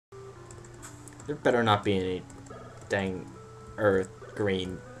There better not be any dang earth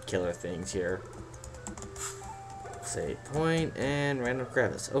green killer things here. Save point and random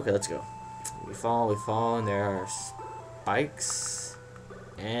crevice. Okay, let's go. We fall, and there are spikes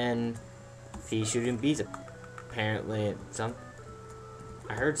and pea shooting bees. Apparently,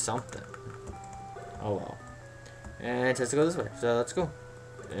 I heard something. Oh well. And it says to go this way, so let's go.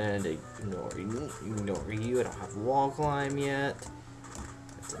 And ignore you. I don't have wall climb yet.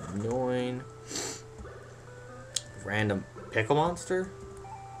 That's annoying. Random pickle monster?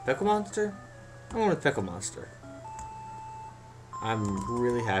 Pickle monster? I'm going with pickle monster. I'm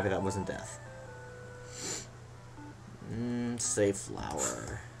really happy that wasn't death. Save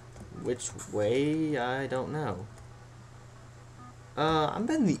flower. Which way? I don't know. I'm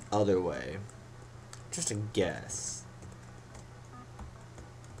been the other way. Just a guess.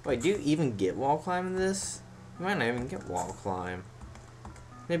 Wait, do you even get wall climb in this? You might not even get wall climb.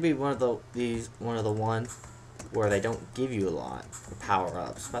 Maybe one of the one where they don't give you a lot of power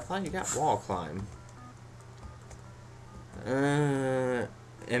ups. But I thought you got wall climb.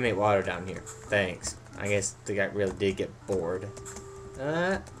 Inmate water down here. Thanks. I guess the guy really did get bored.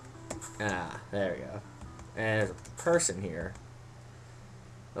 There we go. And there's a person here.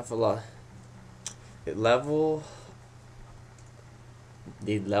 That's a lot. The level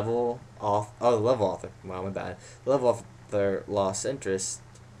off. Oh, the level author. Wow, my bad. The level author lost his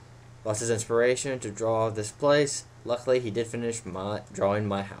inspiration to draw this place. Luckily, he did finish drawing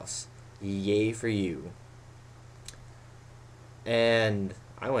my house. Yay for you. And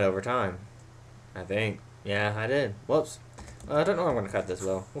I went over time. I think. Yeah, I did. Whoops. I don't know how I'm going to cut this,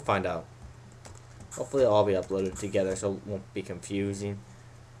 though. We'll find out. Hopefully it'll all be uploaded together so it won't be confusing.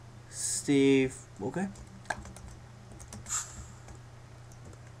 Steve. Okay.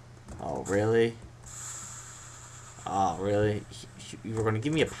 Oh, really? Oh, really? You were going to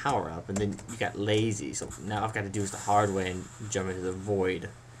give me a power-up, and then you got lazy, so now I've got to do this the hard way and jump into the void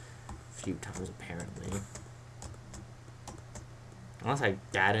a few times, apparently. Unless I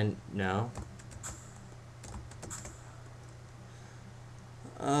didn't know.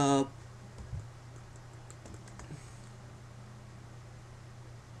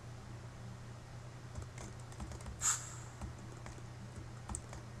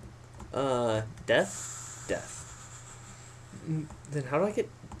 Death? Death. Then how do I get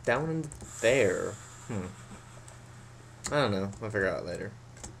down in there? I don't know. I'll figure it out later.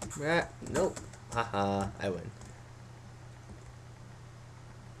 Nope. Haha, I win.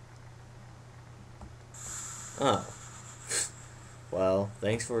 Oh. Well,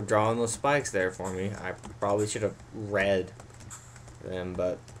 thanks for drawing those spikes there for me. I probably should have read them,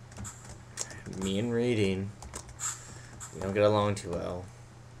 but me and reading, we don't get along too well.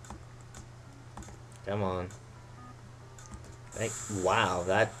 Come on. Wow,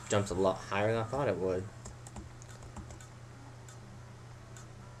 that jumps a lot higher than I thought it would.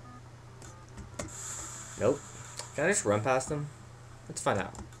 Nope. Can I just run past them? Let's find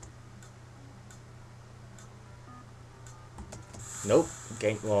out. Nope.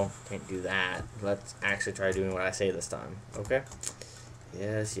 Can't do that. Let's actually try doing what I say this time. Okay?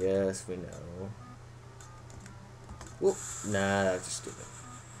 Yes, we know. Whoop. Nah, that was just stupid.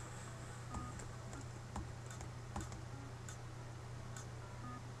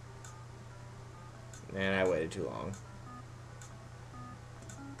 Man, I waited too long.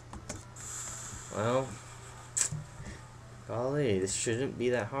 Well, golly, this shouldn't be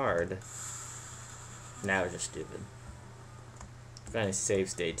that hard. Now it's just stupid. Got any save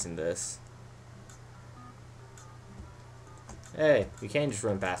states in this? Hey, you can't just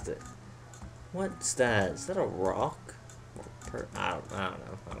run past it. What's that? Is that a rock? I don't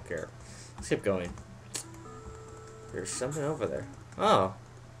know. I don't care. Let's keep going. There's something over there. Oh,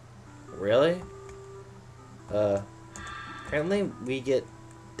 really? Apparently we get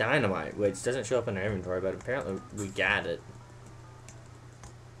dynamite, which doesn't show up in our inventory, but apparently we got it.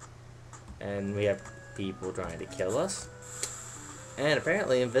 And we have people trying to kill us. And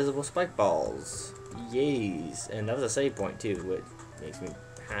apparently invisible spike balls. Yeez. And that was a save point too, which makes me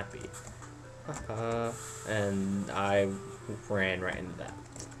happy. And I ran right into that.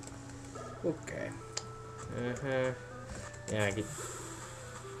 Okay. Yeah, I get...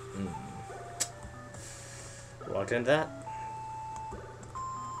 Walked into that.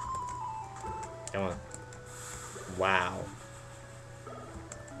 Come on. Wow.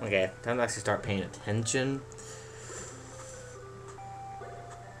 Okay, time to actually start paying attention.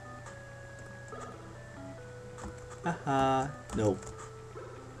 Haha. Nope.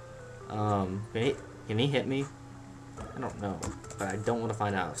 Can he hit me? I don't know, but I don't want to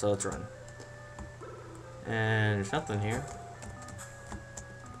find out, so let's run. And there's nothing here.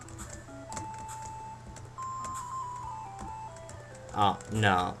 Oh,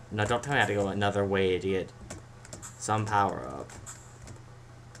 no. No, don't tell me I have to go another way to get some power up.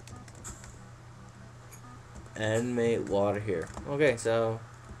 And make water here. Okay, so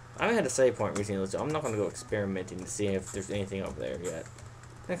I haven't had a save point recently, so I'm not going to go experimenting to see if there's anything over there yet.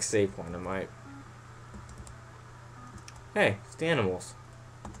 Next save point, I might. Hey, it's the animals.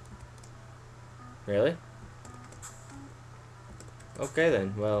 Really? Okay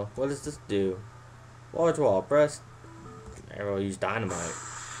then, well, what does this do? Large wall, press. Arrow, use dynamite.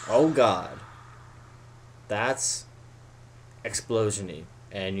 Oh god. That's explosion-y.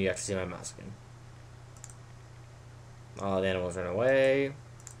 And you have to see my mouse again. All the animals run away.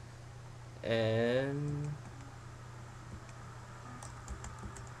 And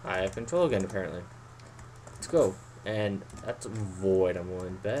I have control again, apparently. Let's go. And that's a void, I'm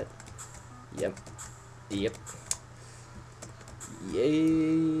willing to bet. Yep. Yep.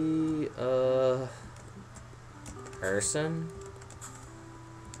 Yay. Person?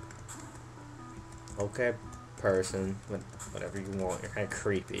 Okay, person. Whatever you want. You're kind of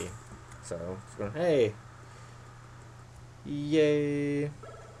creepy. So, just going, hey. Yay.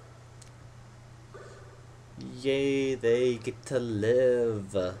 Yay, they get to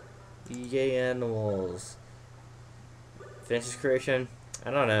live. Yay, animals. Finish his creation? I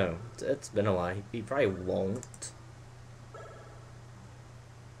don't know. It's been a while. He probably won't.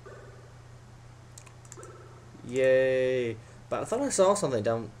 Yay. But I thought I saw something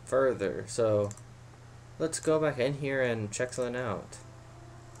down further, so let's go back in here and check something out.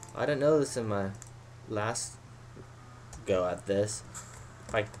 I didn't know this in my last go at this.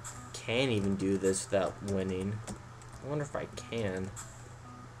 If I can even do this without winning. I wonder if I can.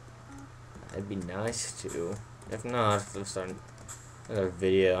 It'd be nice to. If not, if there's another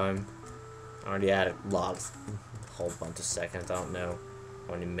video, I'm already at a whole bunch of seconds. I don't know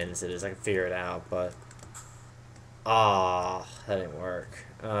how many minutes it is. I can figure it out, but that didn't work.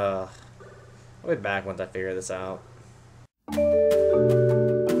 I'll be back once I figure this out.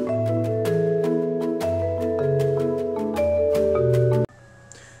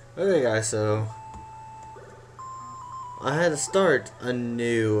 Okay guys, so I had to start a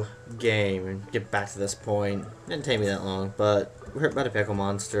new game and get back to this point. It didn't take me that long, but we're about a pickle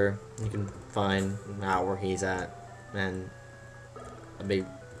monster. You can find out where he's at and a big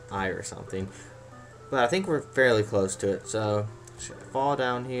eye or something. But I think we're fairly close to it, so should I fall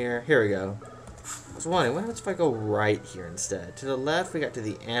down here? Here we go. I was wondering, what happens if I go right here instead? To the left, we got to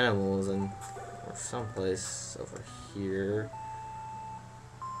the animals, and or someplace over here.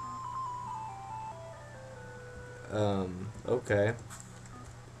 Okay.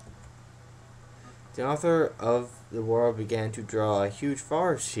 The author of the world began to draw a huge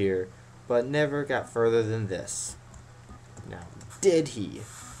forest here, but never got further than this. Now, did he?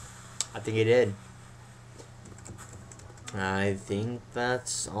 I think he did. I think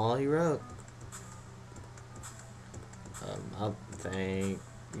that's all he wrote. Thank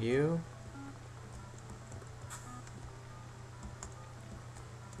you.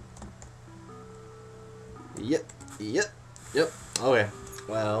 Yep. Okay.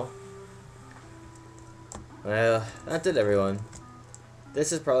 Well, that's it, everyone.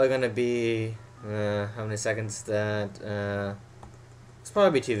 This is probably gonna be how many seconds that it's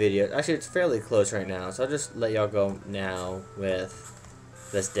probably be 2 videos. Actually, it's fairly close right now, so I'll just let y'all go now with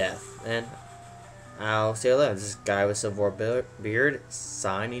this death, and I'll see you later. This is Guy with Silverware Beard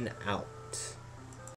signing out.